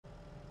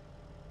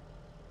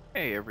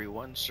Hey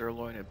everyone,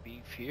 Sirloin of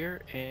Beef here,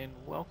 and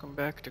welcome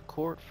back to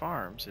Court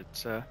Farms.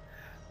 It's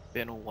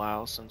been a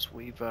while since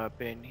we've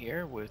been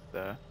here with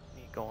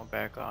me going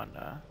back on,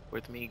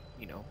 with me,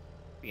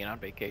 being on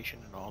vacation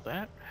and all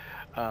that.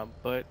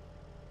 But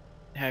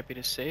happy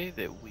to say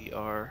that we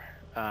are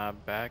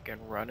back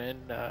and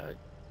running,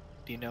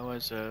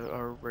 as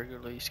our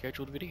regularly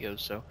scheduled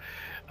videos.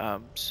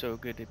 So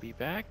good to be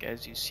back.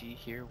 As you see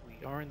here,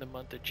 we are in the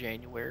month of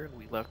January, and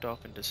we left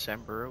off in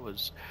December. It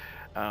was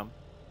um,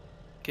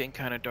 getting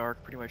kind of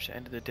dark pretty much the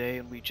end of the day,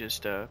 and we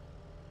just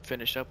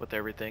finished up with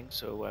everything.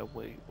 So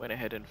we went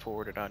ahead and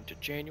forwarded on to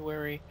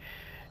January.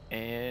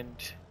 And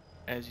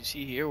as you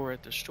see here, we're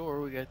at the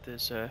store. We got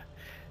this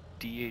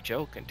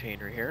DHL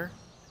container here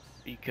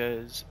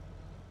because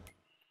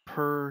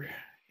per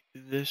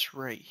this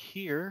right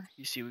here,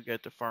 you see we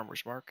got the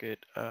farmers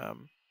market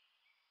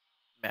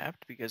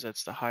mapped because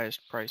that's the highest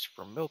price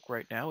for milk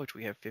right now, which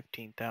we have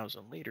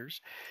 15,000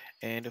 liters.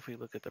 And if we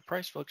look at the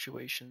price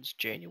fluctuations,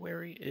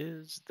 January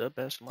is the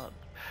best month.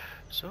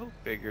 So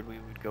figured we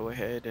would go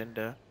ahead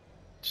and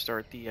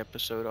start the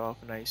episode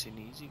off nice and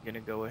easy.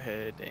 Gonna go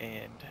ahead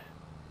and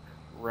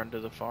run to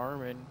the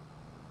farm and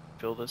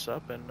fill this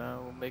up, and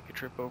we'll make a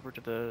trip over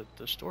to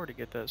the store to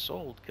get that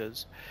sold.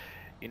 Because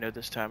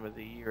this time of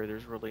the year,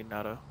 there's really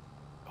not a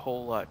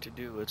whole lot to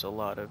do. It's a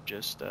lot of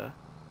just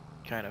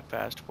kind of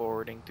fast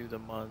forwarding through the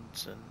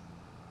months and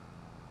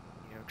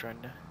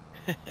trying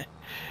to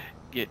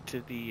get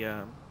to the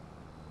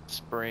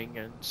spring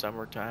and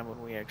summertime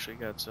when we actually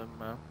got some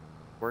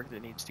work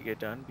that needs to get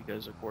done,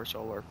 because of course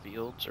all our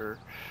fields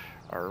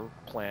are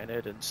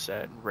planted and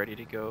set and ready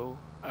to go,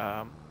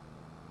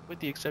 with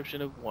the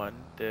exception of one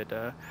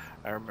that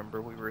I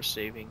remember we were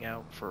saving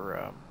out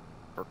for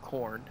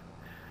corn,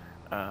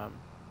 um,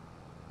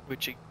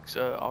 which is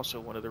also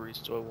one of the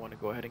reasons why we want to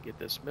go ahead and get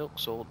this milk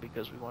sold,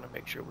 because we want to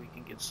make sure we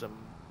can get some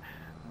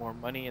more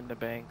money in the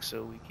bank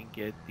so we can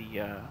get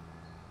the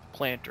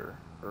planter,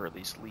 or at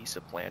least lease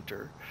a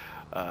planter,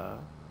 uh,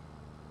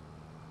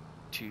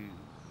 to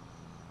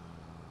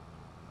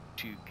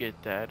get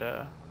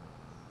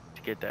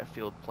that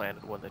field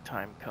planted when the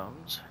time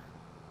comes.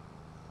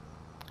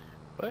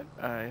 But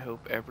I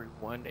hope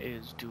everyone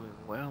is doing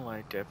well.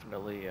 I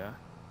definitely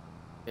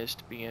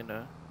missed being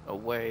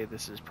away.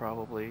 This is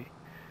probably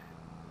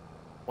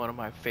one of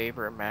my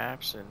favorite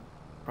maps, and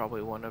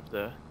probably one of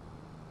the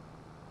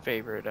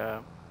favorite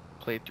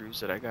playthroughs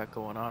that I got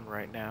going on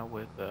right now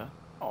with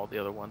all the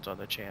other ones on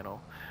the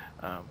channel.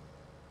 I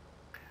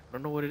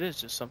don't know what it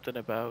is, just something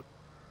about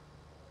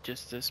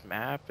just this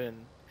map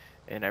and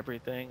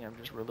everything. I'm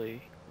just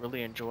really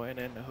enjoying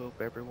it, and I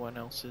hope everyone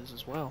else is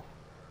as well.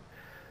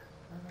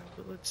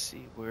 But let's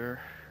see,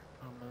 we're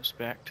almost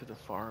back to the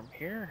farm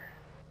here.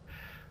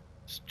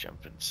 Let's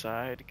jump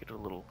inside, get a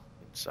little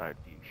inside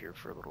view here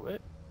for a little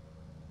bit.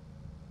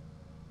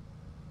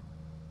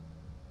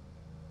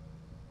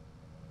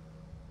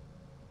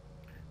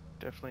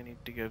 Definitely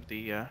need to give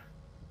the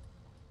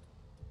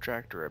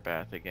tractor a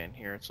bath again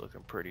here. It's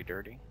looking pretty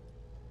dirty.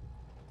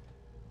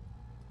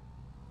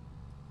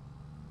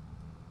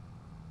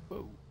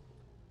 Whoa,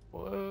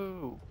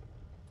 whoa.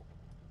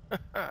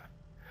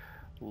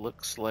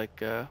 Looks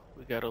like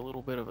we got a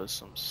little bit of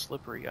some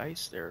slippery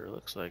ice there. It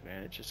looks like,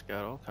 man, it just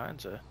got all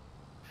kinds of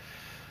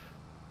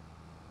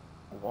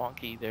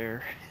wonky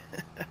there.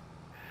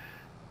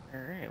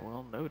 Alright,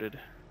 well, noted.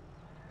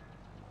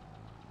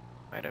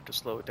 Might have to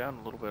slow it down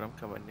a little bit. I'm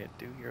coming in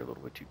through here a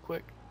little bit too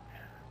quick.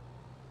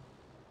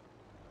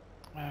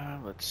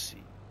 Let's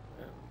see.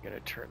 We gotta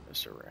turn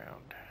this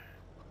around.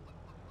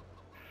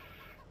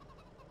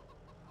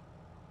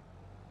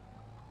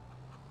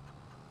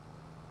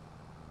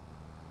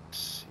 Let's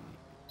see.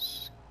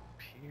 It's up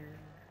here.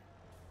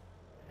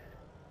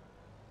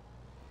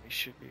 We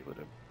should be able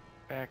to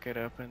back it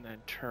up and then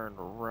turn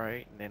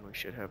right, and then we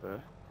should have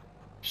a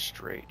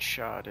straight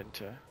shot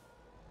into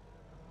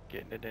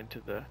getting it into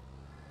where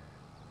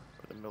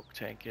the milk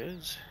tank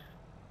is.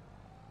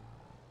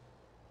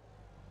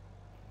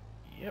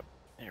 Yep,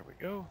 there we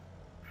go.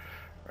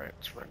 Alright,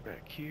 let's run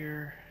back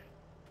here.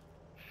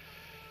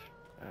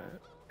 There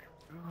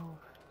we go.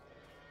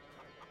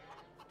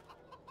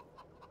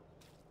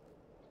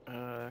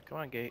 Come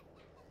on, gate.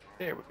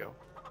 There we go.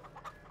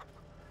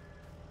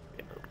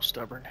 Getting a little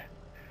stubborn.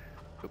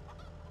 Oop.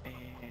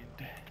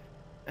 And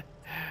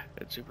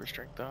that super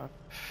strength off.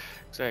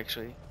 So I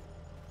actually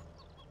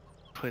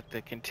put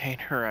the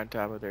container on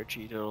top of there,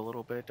 cheated a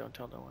little bit. Don't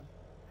tell no one.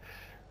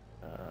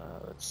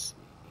 Let's see.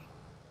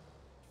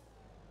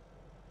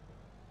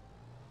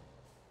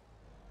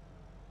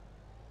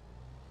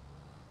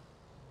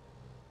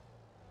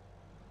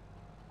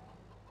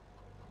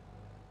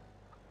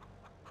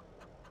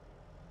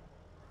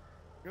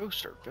 Go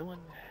start filling.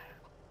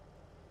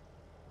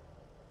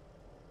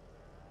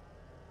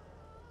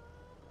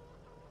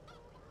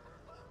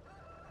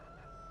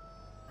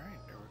 Alright,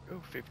 there we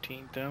go.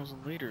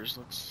 15,000 liters.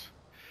 Let's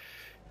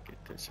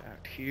get this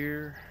out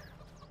here.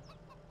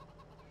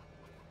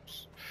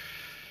 Oops.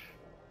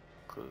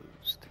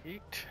 Close the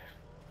gate.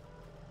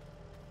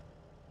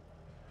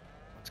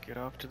 Let's get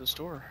off to the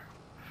store.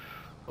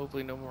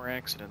 Hopefully no more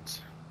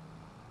accidents.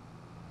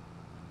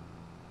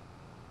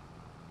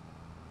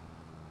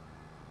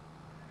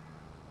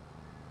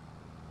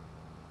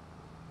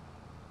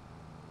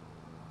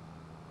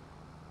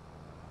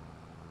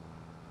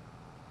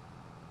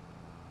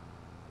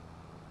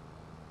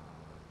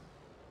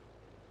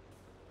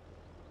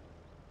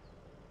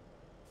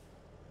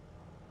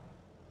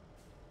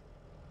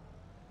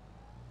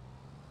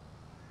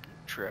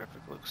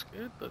 Traffic looks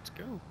good. Let's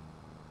go.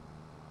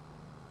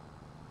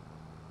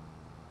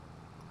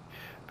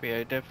 But yeah,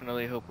 I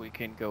definitely hope we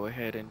can go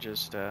ahead and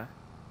just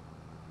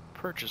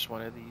purchase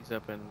one of these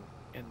up in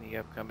the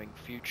upcoming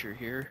future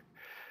here.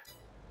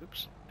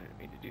 Oops, I didn't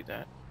mean to do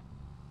that.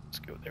 Let's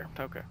go there.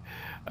 Okay.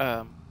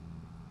 Um,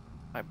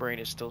 my brain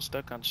is still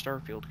stuck on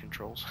Starfield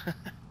controls.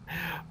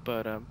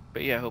 But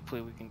yeah,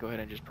 hopefully we can go ahead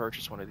and just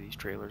purchase one of these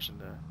trailers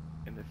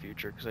in the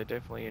future, because I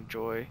definitely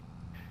enjoy.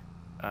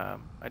 I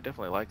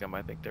definitely like them.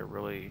 I think they're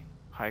really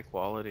high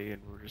quality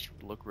and will just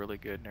look really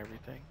good and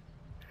everything.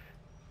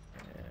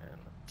 And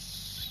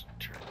let's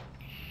turn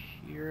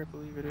here, I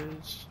believe it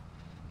is.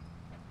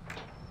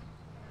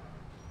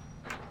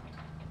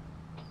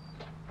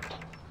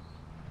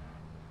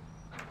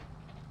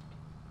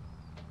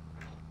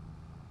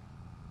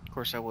 Of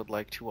course, I would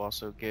like to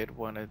also get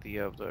one of the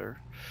other,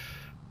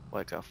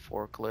 like a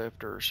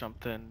forklift or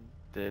something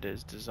that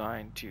is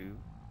designed to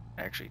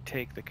actually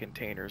take the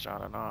containers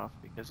on and off,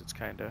 because it's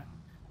kind of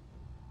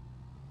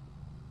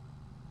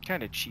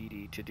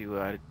cheaty to do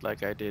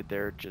like I did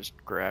there, just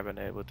grabbing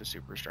it with the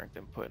super strength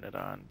and putting it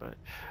on. But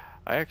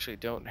I actually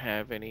don't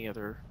have any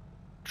other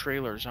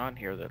trailers on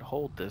here that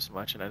hold this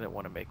much, and I didn't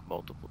want to make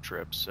multiple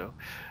trips. So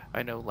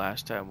I know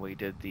last time we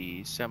did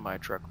the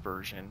semi-truck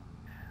version.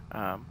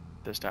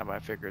 This time I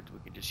figured we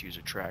could just use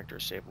a tractor,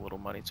 save a little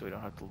money, so we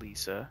don't have to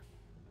lease a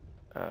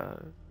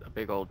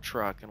big old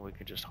truck, and we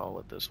can just haul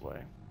it this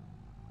way.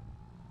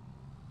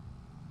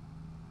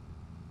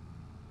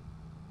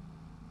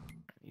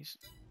 He's,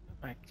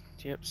 I,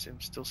 yep, I'm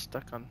still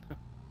stuck on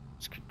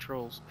his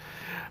controls.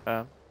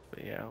 Uh,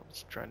 but yeah, I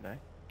was trying to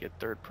get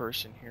third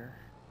person here.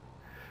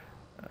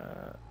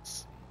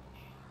 Let's see.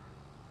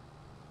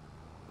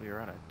 We are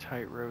on a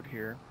tight road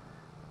here.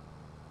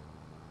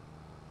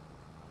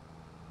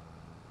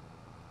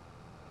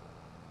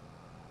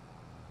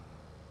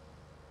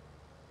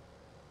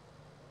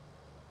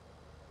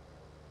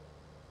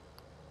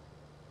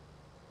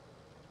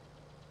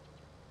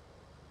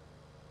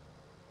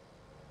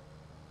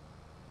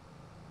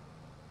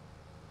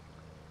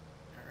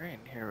 Alright,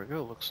 here we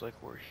go. Looks like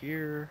we're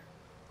here.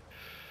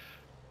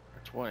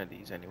 It's one of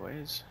these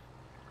anyways.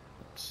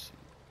 Let's see.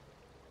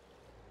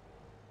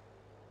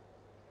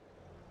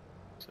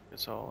 Looks like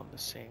it's all in the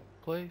same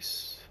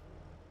place.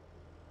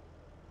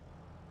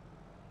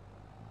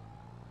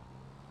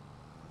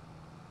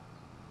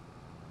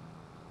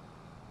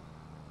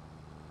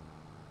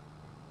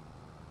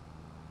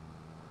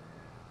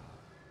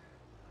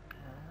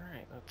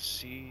 Alright, let's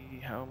see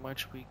how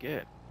much we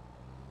get.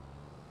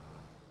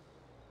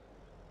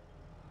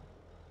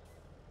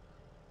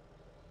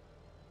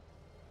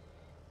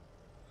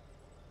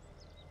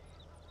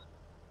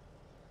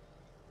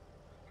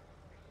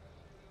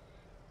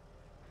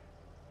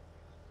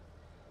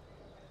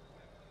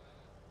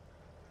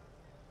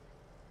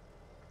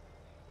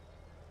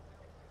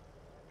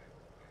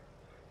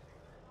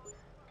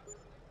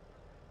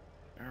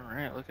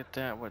 Alright, look at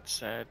that. What's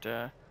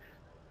that?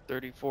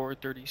 34,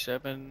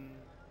 37,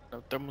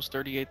 no, almost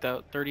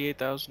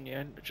 38,000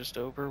 yen, just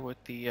over with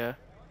the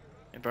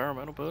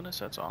environmental bonus.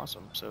 That's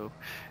awesome. So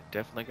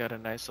definitely got a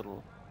nice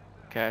little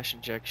cash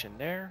injection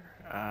there.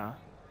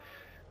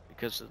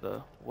 Because of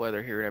the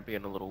weather here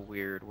being a little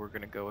weird, we're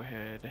gonna go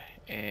ahead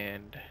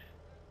and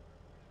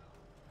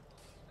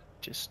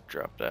just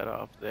drop that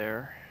off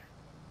there.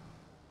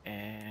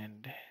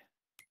 And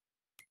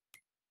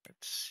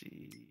let's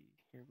see,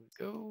 here we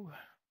go.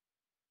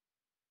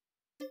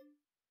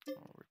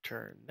 I'll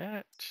return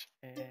that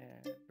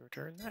and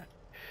return that.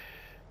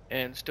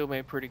 And still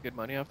made pretty good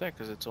money off that,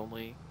 because it's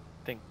only,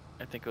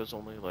 I think it was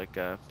only like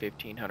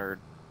 $1,500,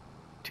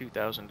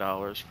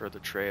 $2,000 for the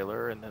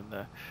trailer, and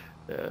then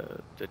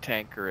the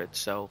tanker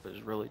itself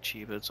is really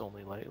cheap. It was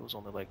only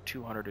like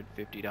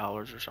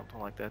 $250 or something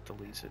like that to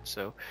lease it.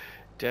 So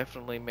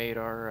definitely made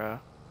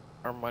our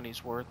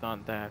money's worth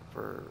on that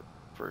for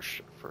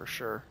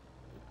sure.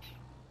 Oops.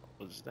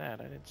 What was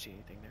that? I didn't see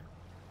anything there.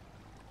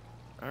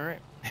 All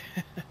right.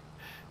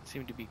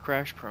 Seem to be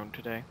crash prone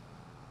today.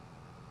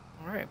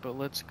 Alright, but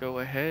let's go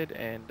ahead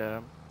and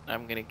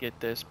I'm gonna get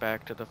this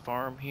back to the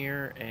farm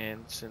here,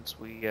 and since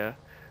we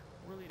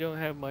really don't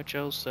have much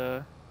else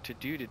to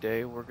do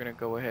today, we're gonna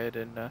go ahead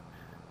and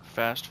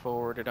fast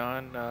forward it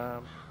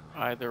on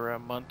either a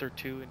month or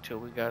two until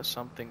we got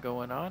something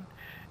going on,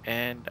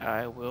 and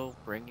I will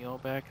bring you all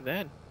back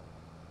then.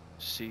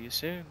 See you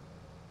soon.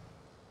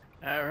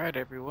 Alright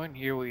everyone,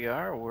 here we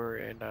are. We're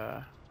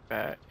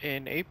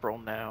in April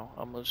now,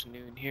 almost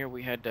noon here.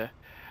 We had to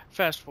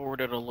fast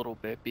forwarded a little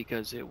bit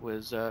because it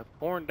was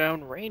pouring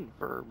down rain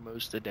for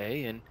most of the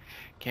day and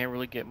can't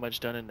really get much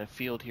done in the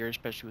field here,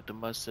 especially with the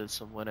must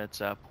system when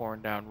it's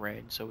pouring down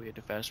rain. So we had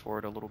to fast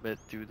forward a little bit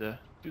through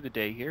the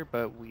day here,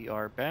 but we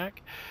are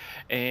back,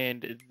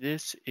 and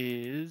this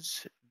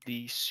is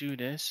the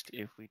soonest,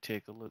 if we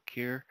take a look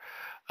here,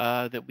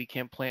 that we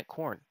can plant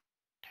corn.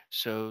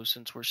 So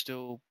since we're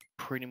still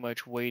pretty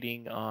much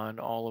waiting on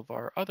all of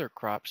our other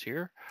crops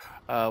here,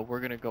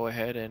 we're gonna go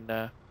ahead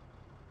and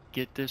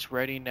get this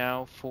ready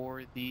now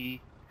for the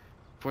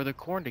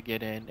corn to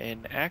get in.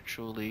 And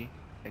actually,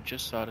 I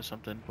just thought of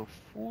something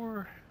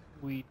before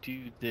we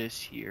do this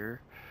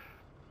here.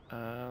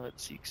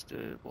 Let's see, 'cause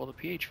well, the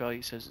pH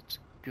value says it's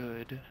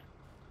good.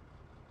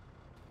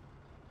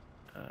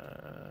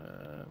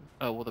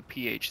 Oh, well, the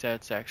pH,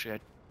 that's actually,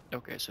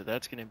 okay, so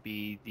that's going to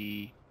be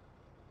the,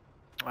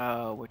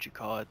 what you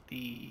call it,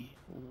 the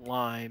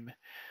lime.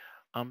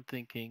 I'm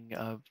thinking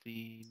of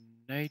the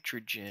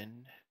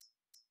nitrogen.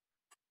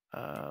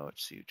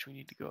 Let's see, which we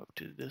need to go up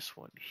to this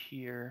one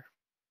here.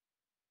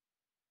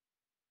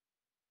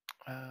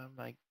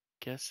 I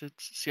guess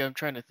it's, see, I'm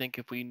trying to think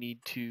if we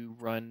need to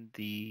run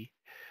the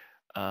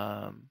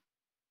um,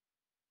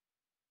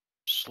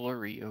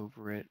 slurry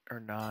over it or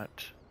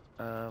not.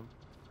 Um,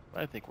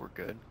 I think we're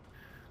good.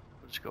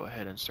 We'll just go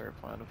ahead and start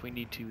planting. If we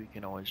need to, we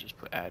can always just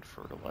add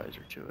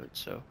fertilizer to it.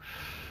 So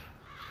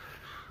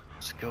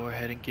let's go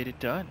ahead and get it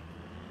done.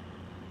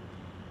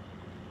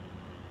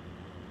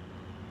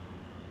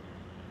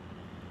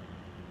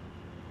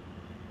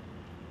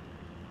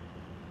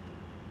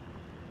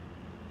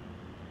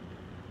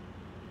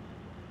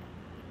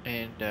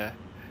 And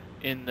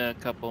in the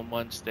couple of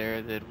months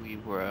there that we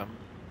were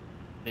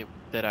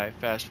that I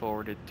fast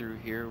forwarded through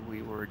here,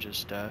 we were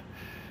just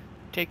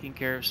taking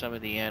care of some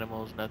of the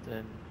animals.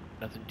 Nothing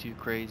too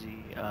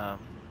crazy.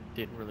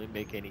 Didn't really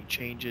make any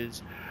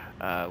changes.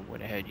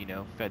 Went ahead,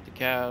 fed the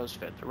cows,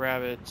 fed the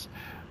rabbits.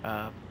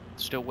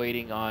 Still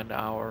waiting on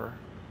our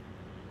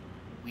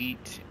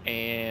wheat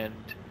and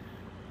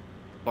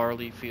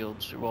barley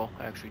fields. Well,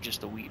 actually,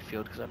 just the wheat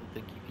field, because I don't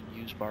think you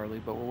can use barley.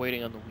 But we're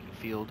waiting on the wheat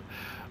field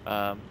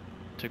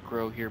to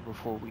grow here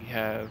before we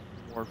have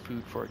more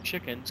food for our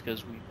chickens,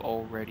 because we've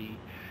already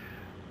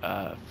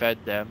fed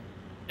them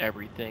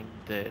everything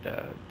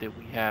that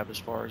we have as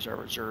far as our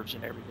reserves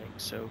and everything.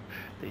 So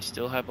they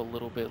still have a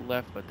little bit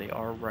left, but they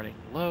are running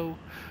low.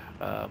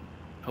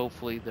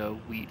 Hopefully the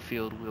wheat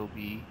field will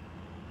be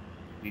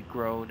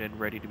grown and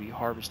ready to be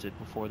harvested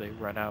before they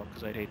run out,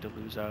 because I'd hate to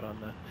lose out on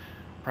the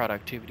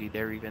productivity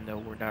there, even though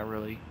we're not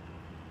really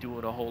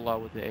doing a whole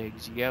lot with the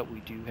eggs yet. We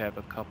do have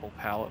a couple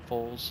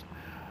palletfuls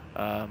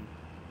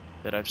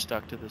that I've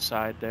stuck to the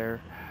side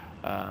there.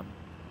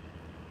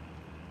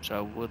 So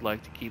I would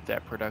like to keep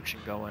that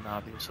production going.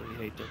 Obviously,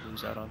 hate to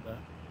lose out on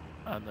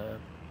the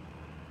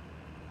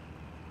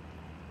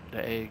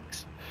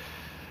eggs,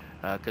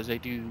 because they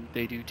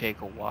do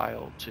take a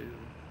while to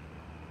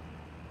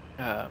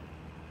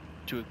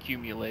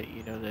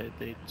accumulate. That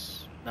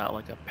it's not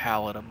like a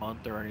pallet a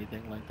month or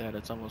anything like that.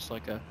 It's almost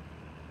like a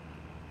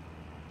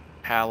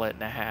pallet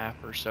and a half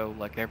or so,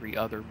 like every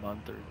other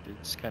month. Or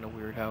it's kind of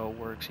weird how it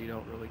works. You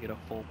don't really get a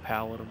full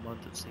pallet a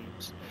month, it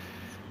seems.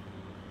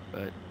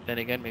 But then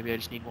again, maybe I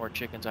just need more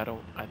chickens. I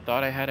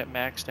thought I had it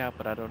maxed out,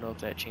 but I don't know if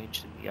that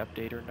changed in the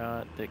update or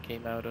not that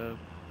came out a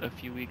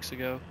few weeks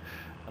ago.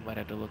 I might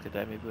have to look at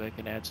that. Maybe I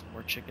can add some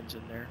more chickens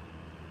in there.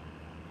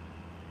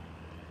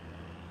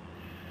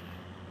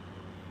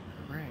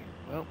 All right,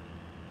 well,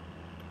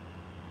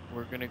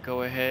 we're gonna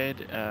go ahead.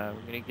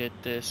 We're gonna get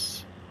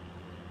this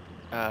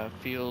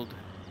field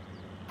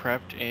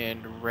prepped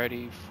and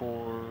ready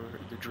for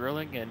the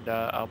drilling, and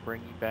I'll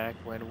bring you back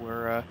when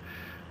we're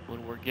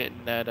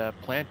getting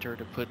that planter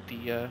to put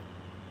the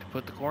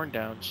corn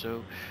down.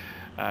 So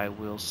I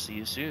will see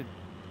you soon.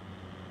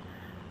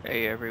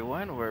 Hey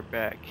everyone, we're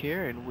back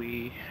here, and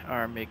we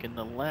are making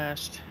the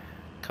last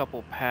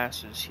couple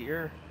passes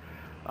here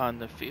on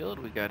the field.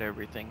 We got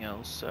everything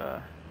else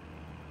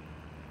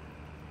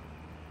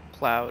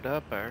plowed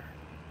up, or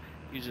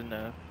using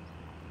the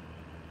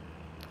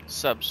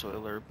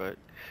subsoiler, but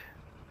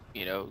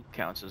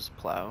counts as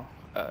plow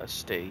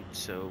state.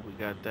 So we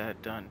got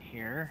that done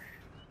here.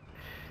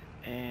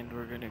 And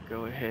we're gonna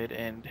go ahead,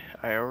 and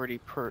I already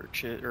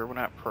purchased, or well,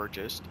 not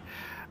purchased,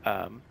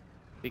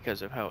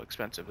 because of how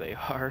expensive they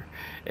are,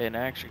 and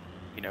I actually,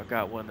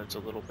 got one that's a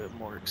little bit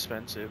more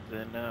expensive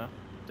than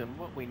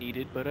what we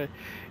needed, but I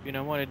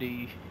wanted to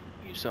use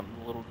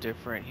something a little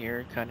different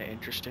here, kind of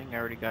interesting. I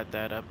already got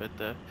that up at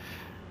the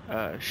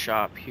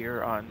shop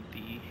here on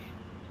the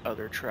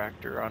other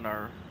tractor on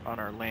our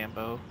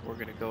Lambo. We're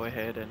gonna go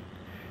ahead and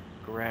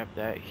grab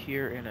that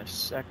here in a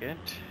second.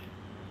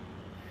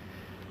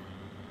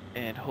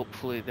 And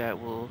hopefully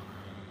that will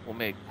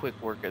make quick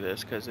work of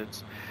this, because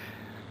it's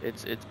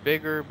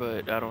bigger,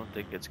 but I don't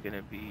think it's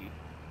gonna be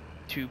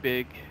too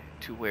big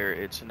to where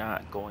it's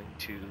not going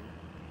to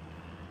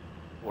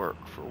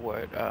work for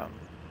what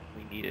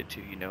we need it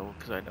to,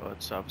 because I know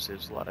it's obviously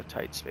there's a lot of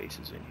tight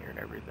spaces in here and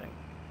everything.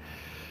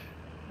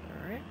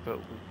 All right, but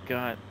we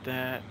got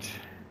that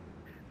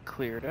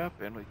cleared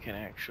up, and we can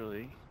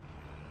actually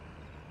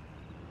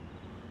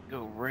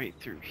go right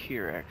through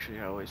here. Actually,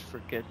 I always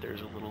forget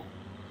there's a little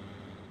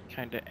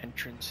kind of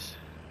entrance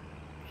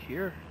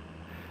here.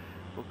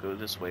 We'll go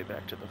this way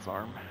back to the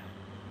farm.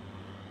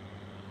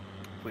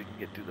 If we can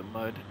get through the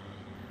mud.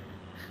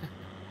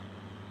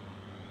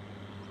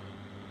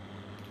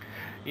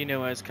 You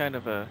know, as kind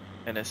of an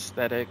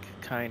aesthetic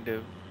kind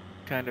of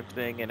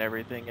thing and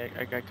everything,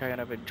 I kind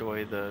of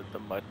enjoy the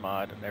mud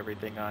mod and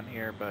everything on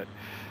here, but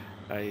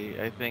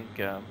I think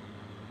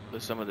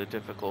with some of the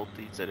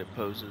difficulties that it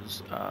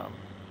poses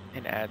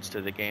and adds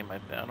to the game, I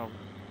don't, I'm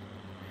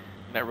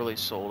not really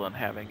sold on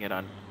having it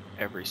on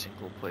every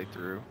single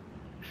playthrough.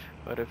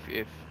 But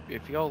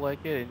if y'all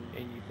like it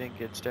and you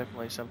think it's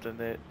definitely something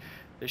that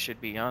this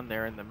should be on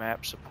there and the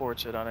map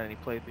supports it on any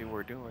playthrough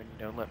we're doing,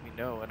 you know, let me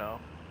know and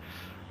I'll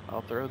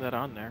throw that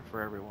on there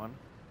for everyone.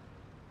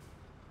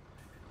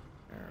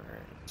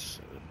 Alright,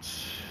 so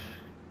let's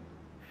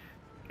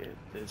get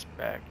this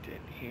backed in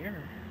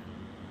here.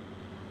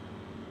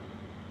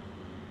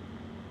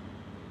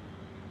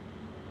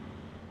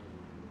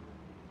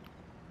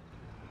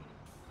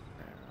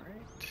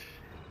 Alright.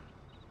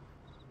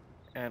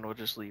 And we'll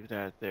just leave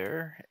that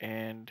there.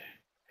 And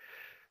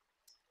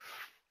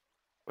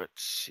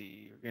let's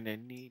see, we're gonna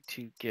need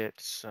to get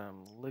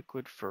some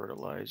liquid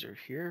fertilizer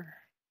here.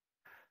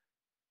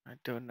 I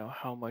don't know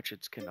how much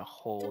it's gonna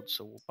hold,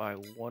 so we'll buy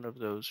one of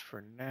those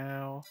for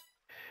now.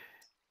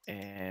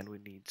 And we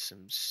need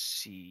some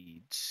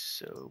seeds,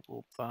 so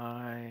we'll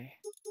buy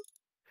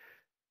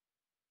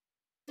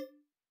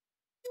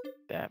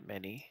that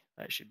many.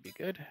 That should be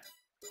good.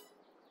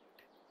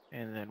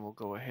 And then we'll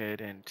go ahead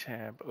and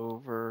tab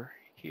over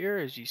here.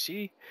 As you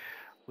see,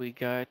 we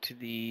got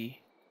the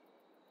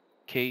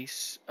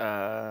case,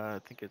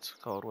 I think it's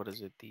called, what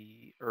is it,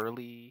 the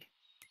early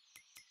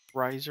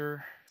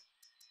riser.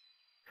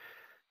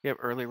 Yep,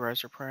 early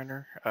riser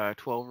printer,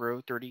 12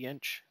 row, 30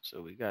 inch.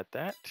 So we got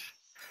that.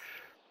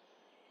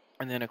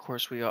 And then of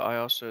course I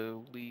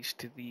also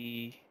leased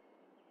the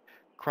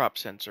crop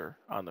sensor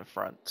on the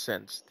front,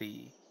 since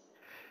the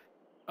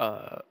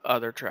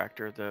other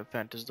tractor, the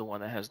Fendt, is the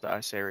one that has the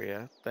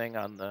Iceria thing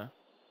on the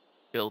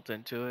built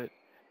into it.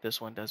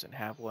 This one doesn't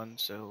have one,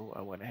 so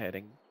I went ahead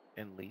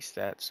and leased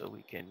that so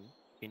we can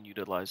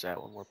utilize that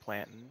when we're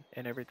planting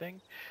and everything.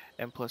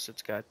 And plus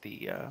it's got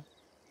the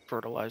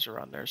fertilizer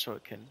on there, so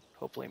it can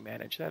hopefully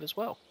manage that as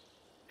well.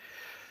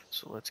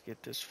 So let's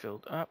get this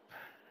filled up.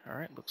 All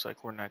right, looks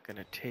like we're not going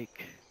to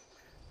take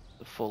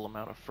the full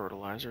amount of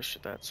fertilizer, so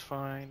that's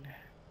fine.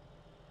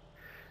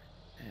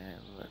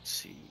 And let's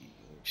see,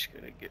 we're just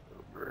going to get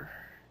over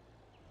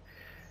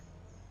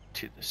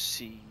to the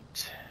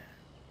seeds.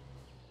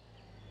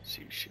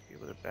 So you should be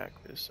able to back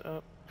this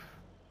up.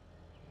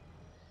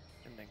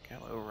 And then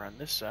come over on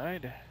this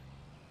side.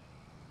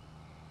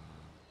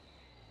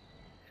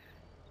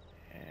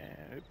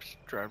 And oops,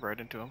 drive right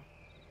into them.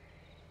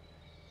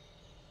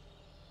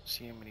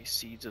 See how many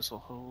seeds this will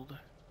hold.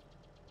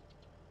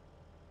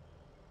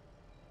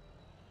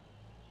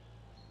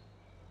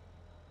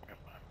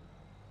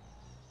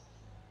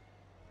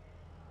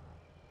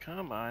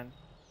 Come on.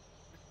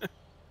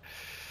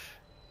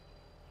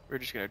 We're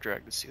just going to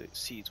drag the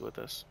seeds with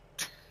us.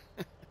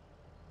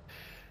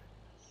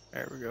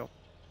 There we go.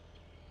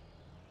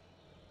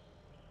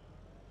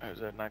 Oh, is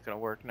that not going to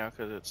work now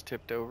because it's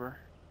tipped over?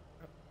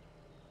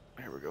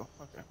 Oh, here we go.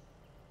 Okay.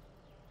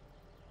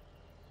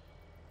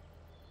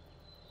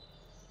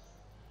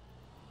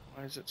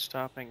 Why is it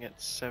stopping at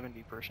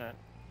 70%?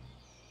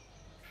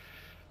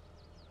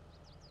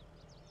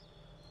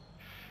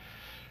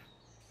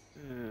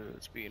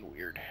 It's being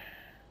weird.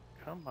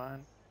 Come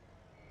on.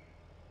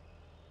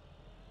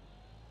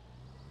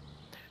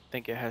 I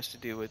think it has to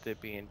do with it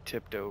being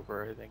tipped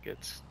over. I think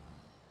it's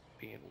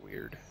being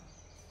weird.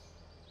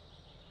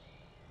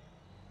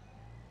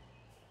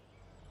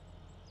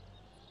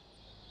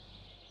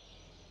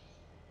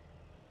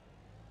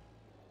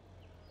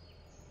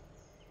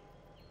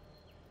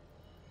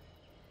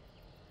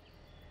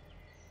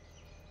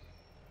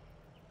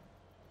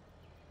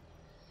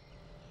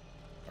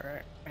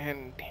 Alright,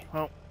 and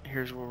well,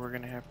 here's where we're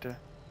gonna have to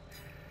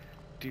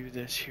do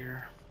this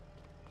here.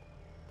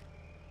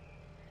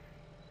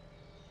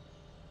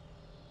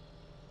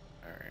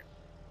 Alright.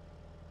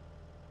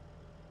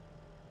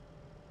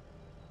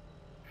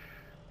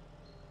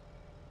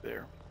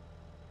 There.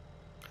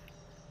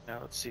 Now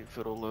let's see if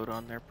it'll load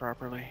on there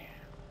properly.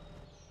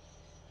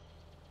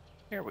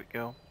 There we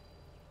go.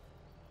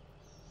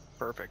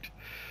 Perfect.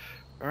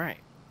 Alright.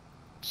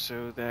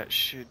 So that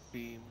should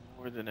be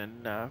more than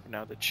enough.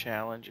 Now the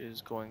challenge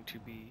is going to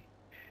be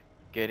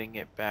getting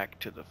it back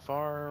to the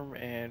farm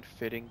and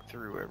fitting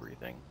through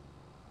everything.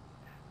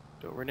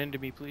 Don't run into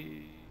me,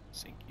 please.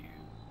 Thank you.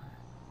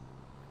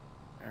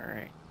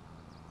 Alright.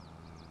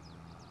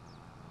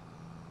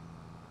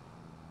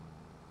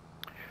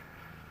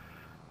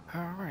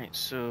 Alright,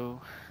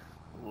 so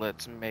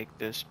let's make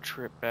this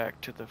trip back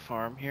to the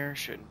farm here.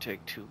 Shouldn't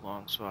take too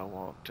long, so I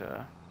won't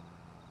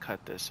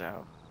cut this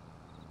out.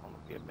 Only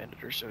be a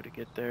minute or so to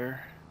get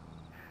there.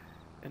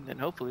 And then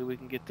hopefully we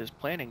can get this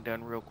planting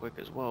done real quick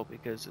as well,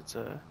 because it's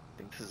a, I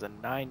think this is a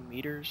 9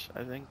 meters,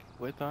 I think,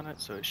 width on it,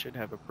 so it should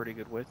have a pretty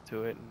good width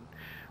to it, and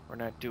we're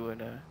not doing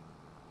a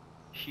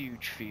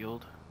huge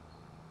field.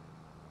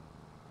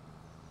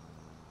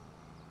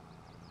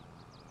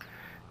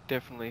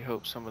 Definitely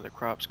hope some of the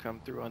crops come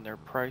through on their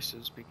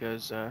prices,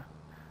 because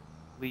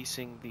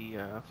leasing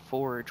the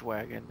forage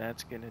wagon,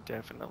 that's going to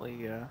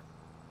definitely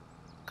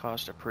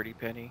cost a pretty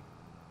penny.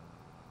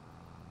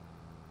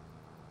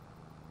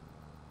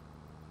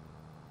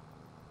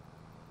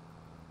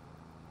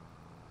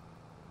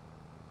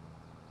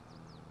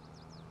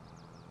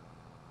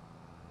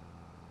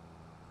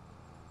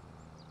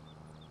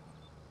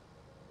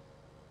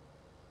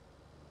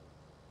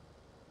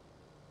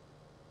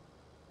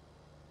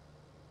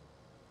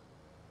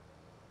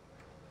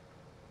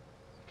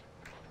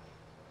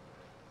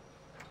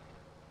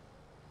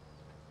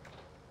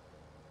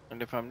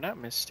 And if I'm not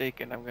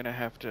mistaken, I'm gonna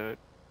have to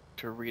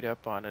read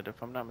up on it.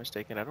 If I'm not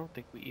mistaken, I don't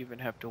think we even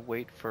have to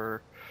wait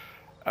for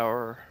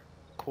our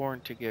corn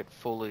to get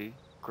fully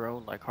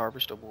grown, like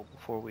harvestable,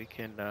 before we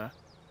can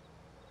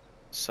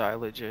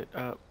silage it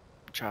up,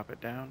 chop it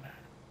down.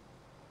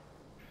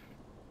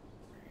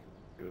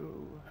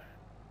 Go.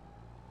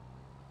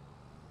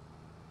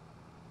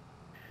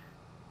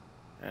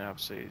 And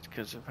obviously,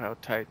 because of how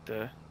tight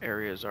the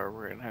areas are,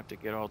 we're gonna have to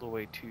get all the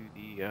way to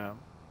the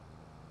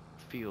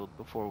field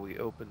before we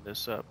open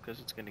this up,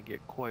 because it's gonna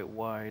get quite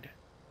wide.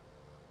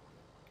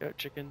 Got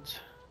chickens.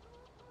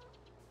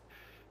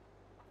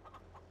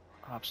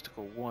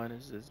 Obstacle 1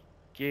 is this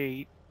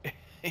gate.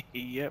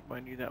 Yep, I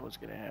knew that was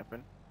gonna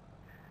happen.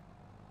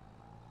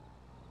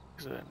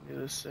 Because I knew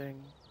this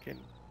thing can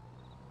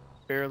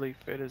barely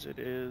fit as it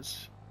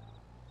is.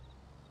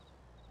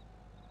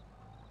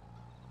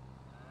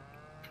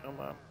 Come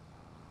on.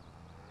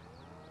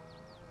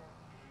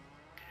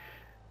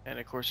 And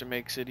of course it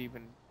makes it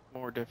even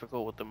more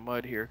difficult with the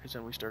mud here, because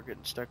then we start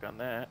getting stuck on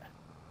that.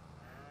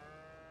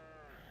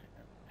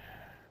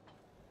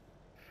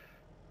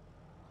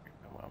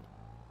 Come on.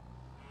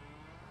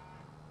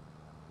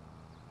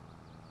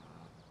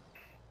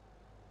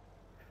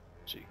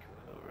 So you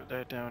can lower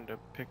that down to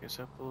pick us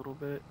up a little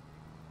bit.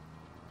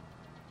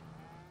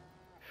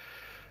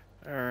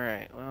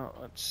 Alright, well,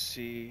 let's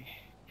see.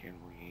 Can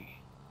we...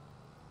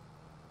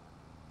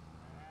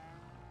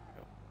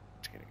 Oh,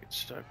 it's gonna get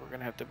stuck. We're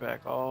gonna have to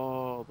back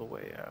all the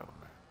way out.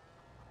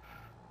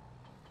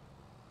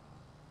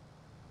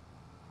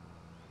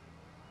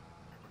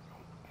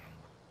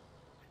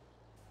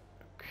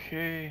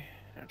 Okay,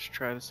 let's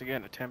try this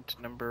again. Attempt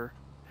number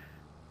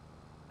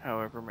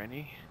however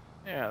many.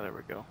 Yeah, there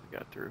we go. We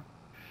got through.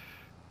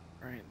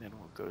 Alright, and then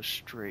we'll go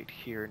straight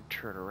here and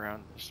turn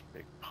around this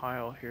big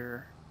pile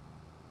here.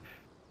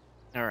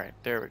 Alright,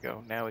 there we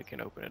go. Now we can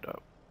open it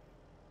up.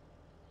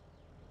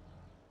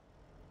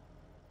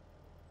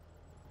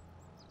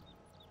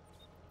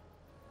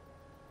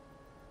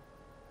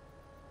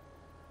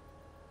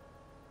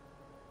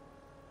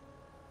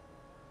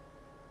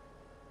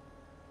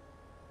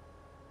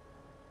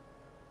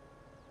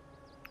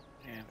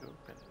 And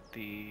open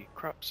the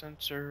crop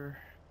sensor.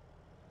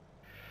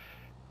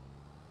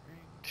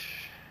 Right.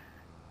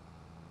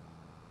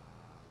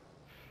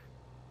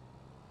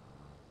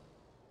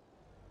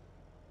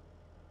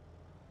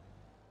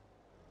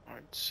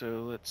 Alright,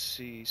 so let's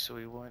see. So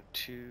we want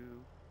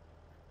to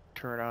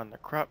turn on the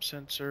crop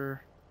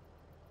sensor,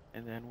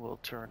 and then we'll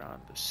turn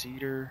on the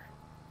seeder.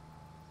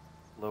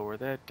 Lower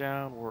that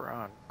down. We're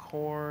on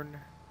corn.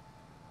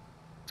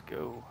 Let's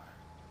go.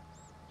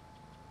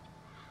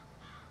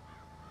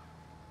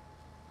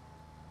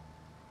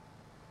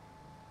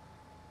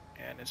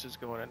 And this is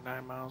going at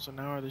 9 miles an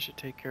hour. This should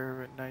take care of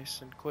it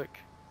nice and quick.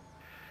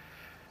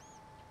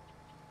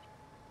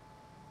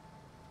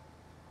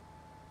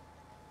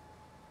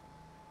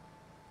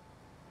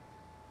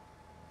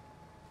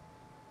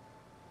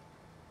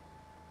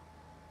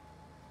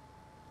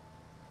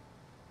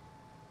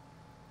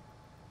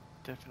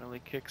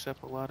 Definitely kicks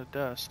up a lot of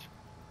dust.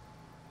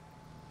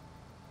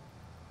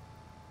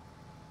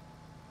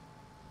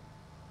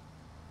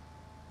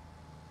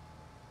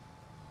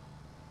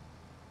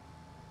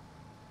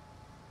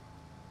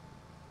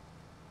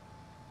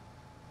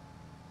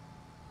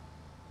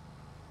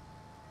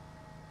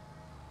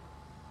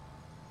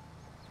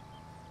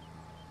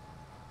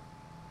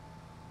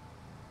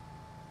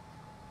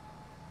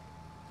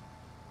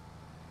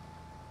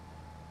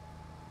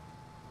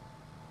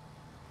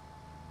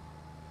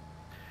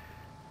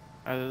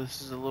 Either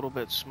this is a little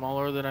bit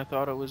smaller than I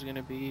thought it was going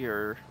to be,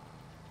 or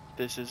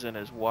this isn't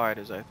as wide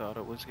as I thought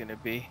it was going to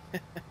be.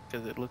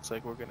 Because it looks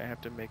like we're going to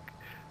have to make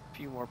a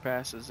few more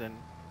passes than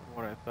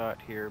what I thought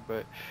here.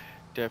 But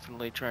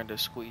definitely trying to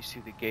squeeze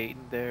through the gate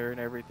in there and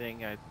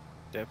everything. I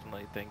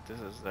definitely think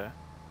this is the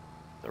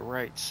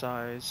right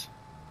size.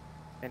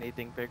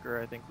 Anything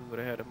bigger, I think we would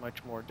have had a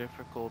much more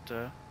difficult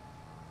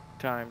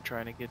time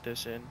trying to get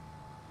this in.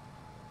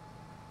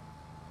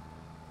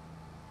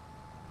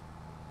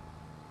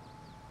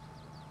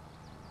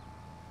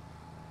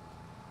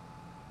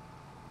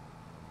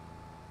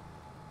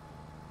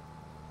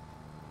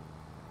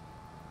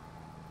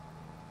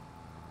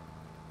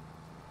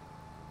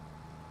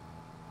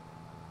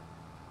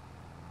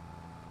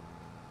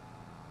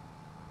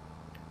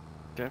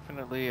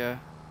 definitely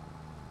a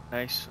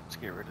nice. Let's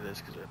get rid of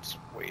this because it's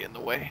way in the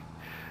way.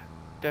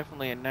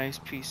 Definitely a nice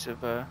piece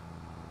of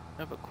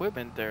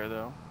equipment there,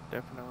 though.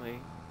 Definitely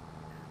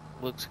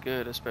looks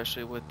good,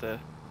 especially with the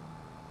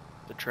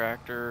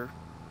tractor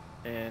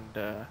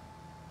and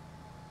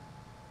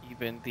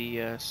even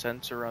the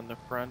sensor on the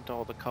front,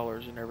 all the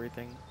colors and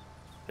everything.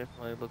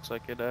 Definitely looks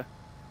like it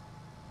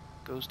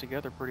goes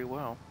together pretty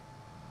well.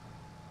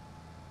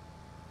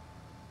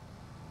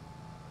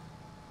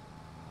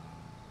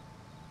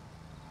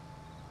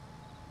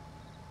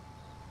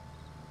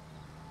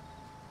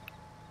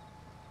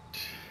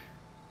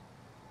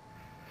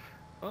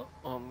 Well,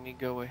 let me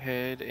go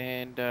ahead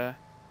and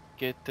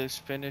get this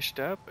finished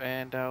up,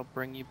 and I'll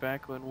bring you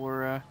back when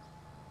we're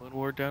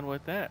done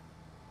with that.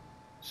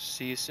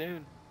 See you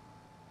soon.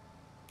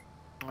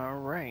 All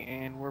right,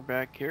 and we're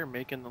back here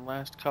making the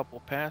last couple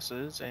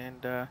passes,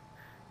 and that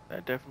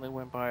definitely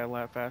went by a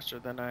lot faster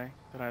than I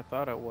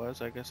thought it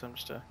was. I guess I'm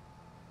just a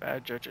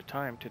bad judge of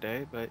time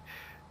today, but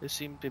it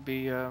seemed to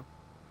be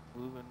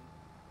moving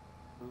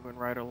moving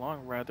right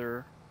along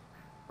rather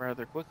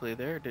quickly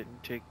there.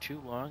 Didn't take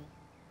too long,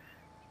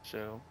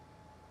 so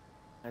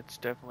that's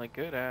definitely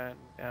good.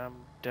 I'm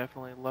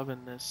definitely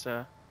loving this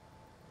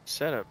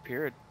setup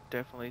here. It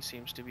definitely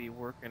seems to be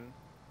working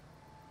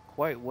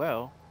quite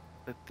well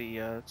with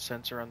the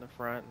sensor on the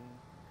front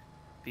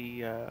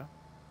and the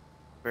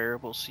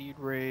variable seed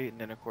rate, and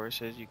then of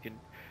course, as you can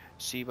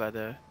see by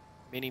the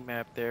mini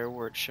map there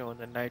where it's showing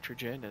the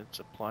nitrogen, it's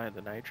applying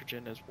the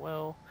nitrogen as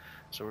well.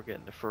 So we're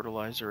getting the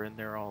fertilizer in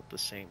there all at the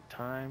same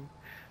time.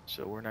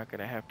 So we're not going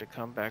to have to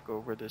come back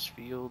over this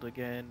field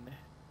again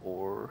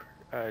or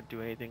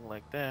do anything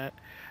like that,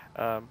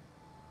 um,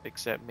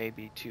 except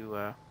maybe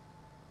to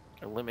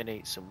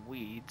eliminate some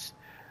weeds.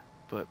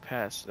 But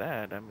past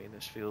that, I mean,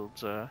 this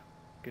field's going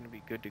to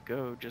be good to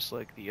go, just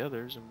like the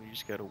others, and we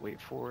just got to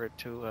wait for it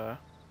to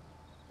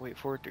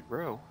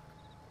grow.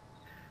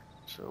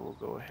 So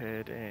we'll go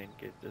ahead and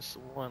get this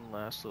one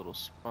last little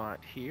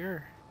spot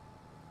here,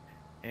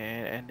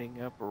 and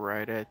ending up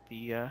right at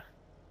the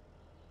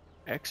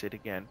exit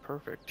again.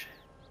 Perfect.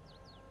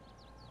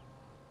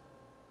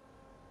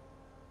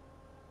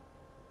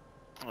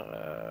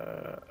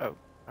 Oh,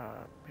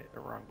 hit the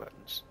wrong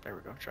buttons. There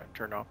we go. Trying to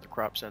turn off the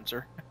crop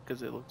sensor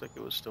because it looked like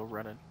it was still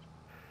running.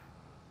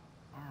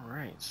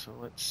 Alright, so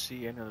let's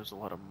see. I know there's a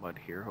lot of mud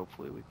here.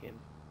 Hopefully we can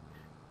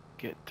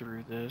get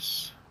through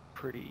this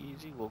pretty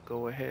easy. We'll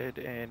go ahead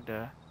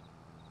and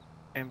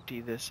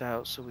empty this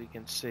out so we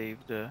can save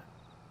the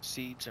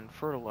seeds and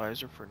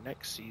fertilizer for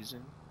next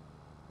season.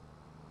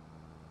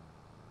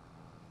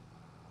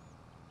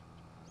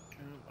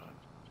 Come on.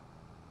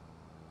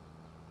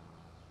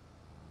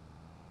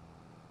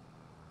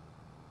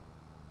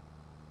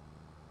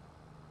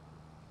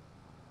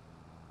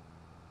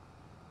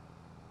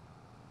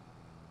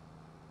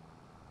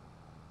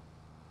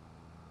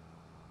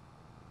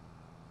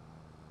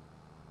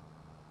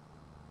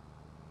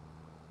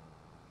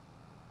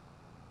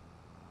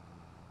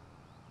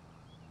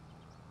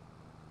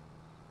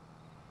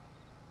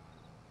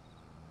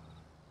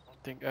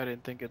 I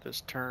didn't think of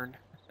this turn.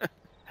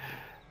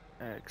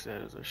 X,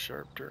 that is a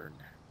sharp turn.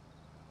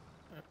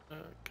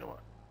 Come on,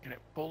 can I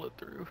pull it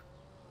through?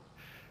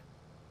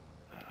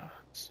 Uh,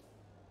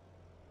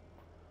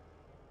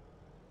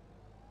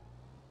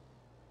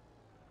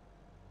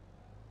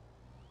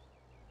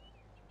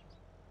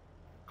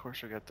 of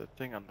course, I got the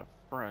thing on the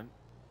front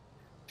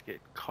to get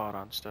caught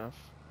on stuff.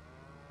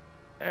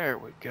 There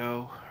we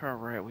go. All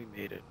right, we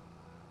made it.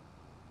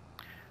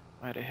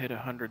 Might have hit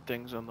 100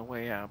 things on the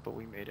way out, but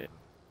we made it.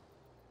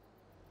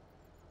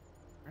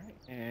 All right,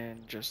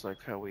 and just like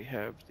how we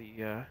have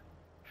the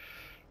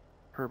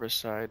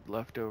herbicide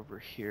left over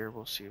here,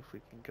 we'll see if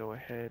we can go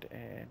ahead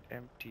and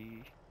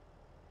empty.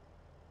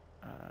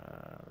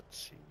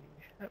 Let's see.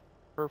 Yep,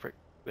 perfect.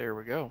 There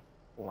we go.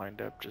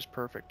 Lined up just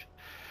perfect.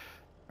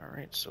 All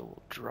right, so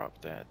we'll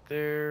drop that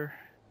there.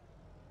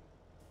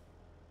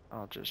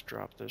 I'll just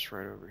drop this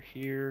right over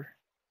here,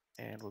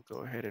 and we'll go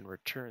ahead and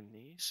return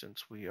these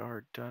since we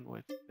are done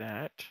with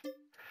that.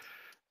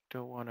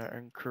 Don't want to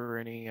incur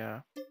any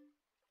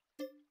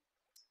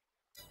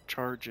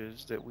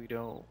charges that we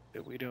don't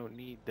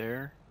need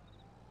there.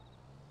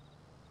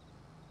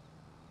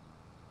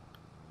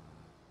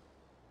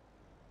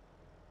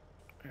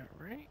 All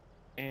right,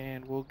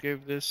 and we'll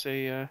give this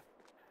a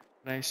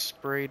nice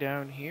spray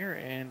down here,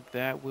 and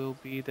that will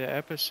be the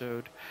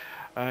episode.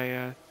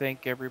 I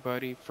thank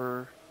everybody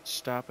for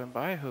stopping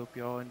by. I hope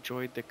y'all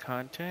enjoyed the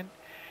content,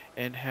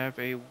 and have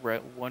a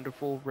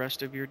wonderful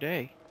rest of your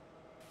day.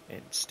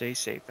 And stay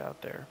safe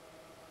out there.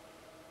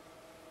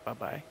 Bye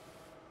bye.